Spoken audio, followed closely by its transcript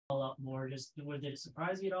up more. Did it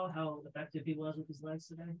surprise you at all how effective he was with his legs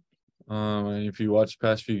today? And if you watch the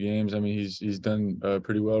past few games, I mean, he's done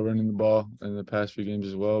pretty well running the ball in the past few games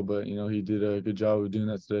as well. But he did a good job of doing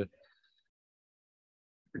that today.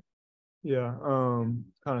 Yeah,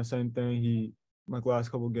 kind of same thing. Like last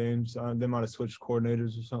couple games, they might have switched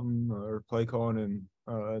coordinators or something or play calling, and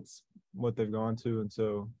that's what they've gone to, and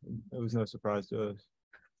so it was no surprise to us.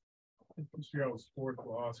 Fitzgerald's fourth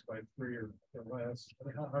loss by 3 or less. I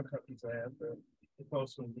mean, how tough is that? The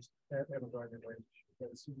close one just haven't gone your way.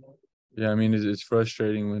 Yeah, I mean, it's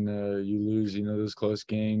frustrating when you lose, those close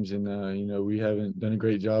games, and we haven't done a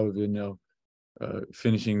great job of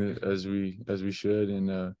finishing as we should,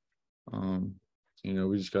 and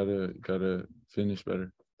we just gotta finish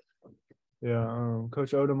better. Yeah,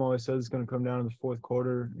 Coach Odom always says it's going to come down to the fourth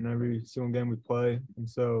quarter in every single game we play, and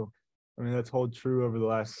so I mean that's hold true over the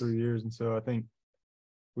last 3 years, and so I think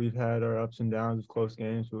we've had our ups and downs with close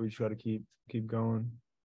games, but we just got to keep going.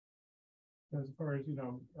 As far as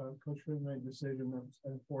Coach Finn made a decision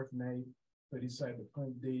on 4th and 8, but he decided to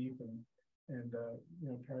punt deep and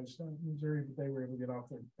try to stop Missouri, but they were able to get off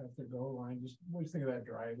their goal line. Just what do you think of that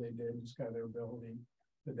drive they did? Just kind of their ability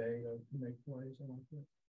today to make plays.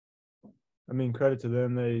 I mean, credit to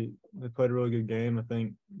them. They played a really good game. I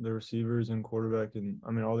think the receivers and quarterback and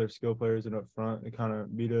I mean all their skill players and up front, they kind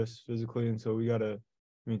of beat us physically, and so we got to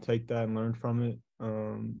take that and learn from it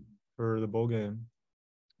for the bowl game.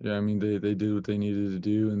 Yeah, I mean they did what they needed to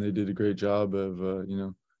do, and they did a great job of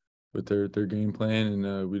with their game plan,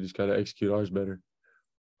 and we just got to execute ours better.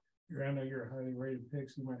 I know you're a highly rated pick,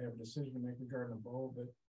 so you might have a decision to make regarding the bowl, but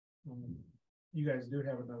you guys do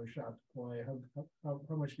have another shot to play.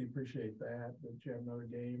 How much do you appreciate that you have another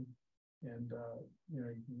game, and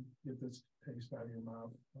you can get this taste out of your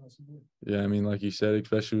mouth possibly? Yeah, I mean, like you said,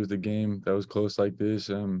 especially with the game that was close like this,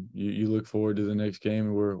 you look forward to the next game,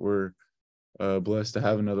 and we're blessed to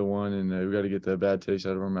have another one, and we got to get that bad taste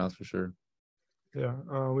out of our mouth for sure. Yeah,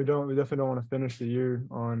 we definitely don't want to finish the year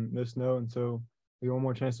on this note, and so we want one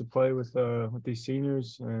more chance to play with these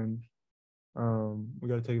seniors, and we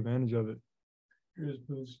got to take advantage of it. Here's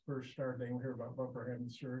Pooh's first start. They heard about Bumper having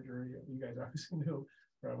surgery. You guys obviously knew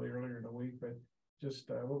probably earlier in the week, but just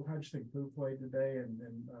how did you think Pooh played today, and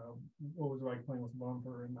what was it like playing with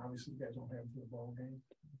Bumper? And obviously, you guys don't have the ball game.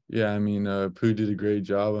 Yeah, I mean, Pooh did a great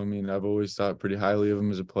job. I mean, I've always thought pretty highly of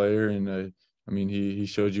him as a player, and I mean, he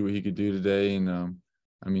showed you what he could do today, and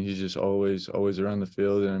I mean, he's just always around the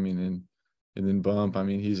field, and I mean, and then Bump. I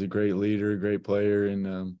mean, he's a great leader, a great player,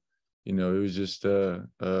 and it was just a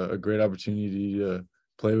great opportunity to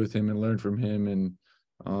play with him and learn from him, and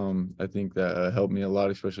I think that helped me a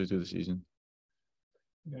lot, especially through the season.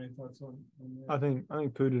 You got any thoughts on that? I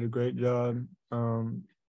think Pooh did a great job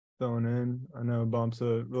filling in. I know Bump's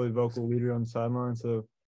a really vocal leader on the sideline, so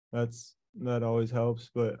that always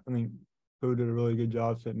helps. But I think Pooh did a really good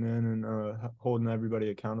job fitting in and holding everybody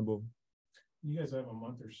accountable. You guys have a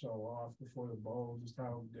month or so off before the bowl. Just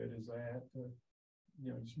how good is that?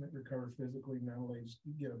 Just recover physically, mentally, just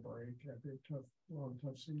get a break after a long,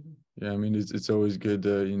 tough season. Yeah, I mean, it's always good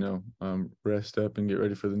to rest up and get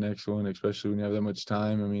ready for the next one, especially when you have that much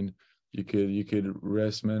time. I mean, you could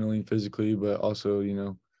rest mentally and physically, but also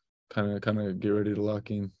kind of get ready to lock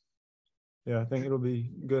in. Yeah, I think it'll be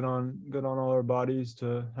good on all our bodies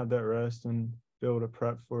to have that rest and be able to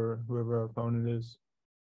prep for whoever our opponent is.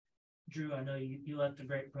 Drew, I know you left a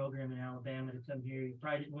great program in Alabama to come here. You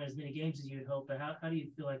probably didn't win as many games as you had hoped, but how do you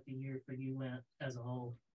feel like the year for you went as a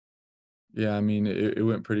whole? Yeah, I mean, it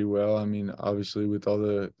went pretty well. I mean, obviously with all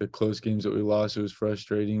the close games that we lost, it was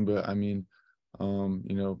frustrating, but I mean,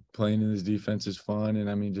 playing in this defense is fun, and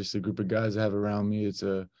I mean, just the group of guys I have around me, it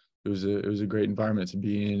was a great environment to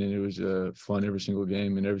be in, and it was fun every single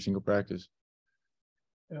game and every single practice.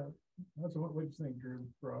 Yeah, what do you think Drew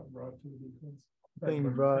brought to the defense? I think he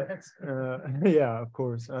brought, yeah, of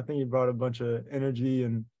course. I think he brought a bunch of energy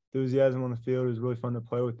and enthusiasm on the field. It was really fun to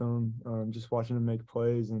play with him. Just watching him make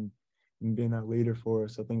plays and being that leader for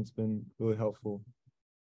us, I think it's been really helpful.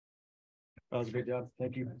 That was a great job.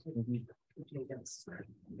 Thank you.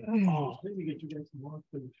 Oh, maybe get you guys some more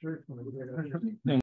for the shirt.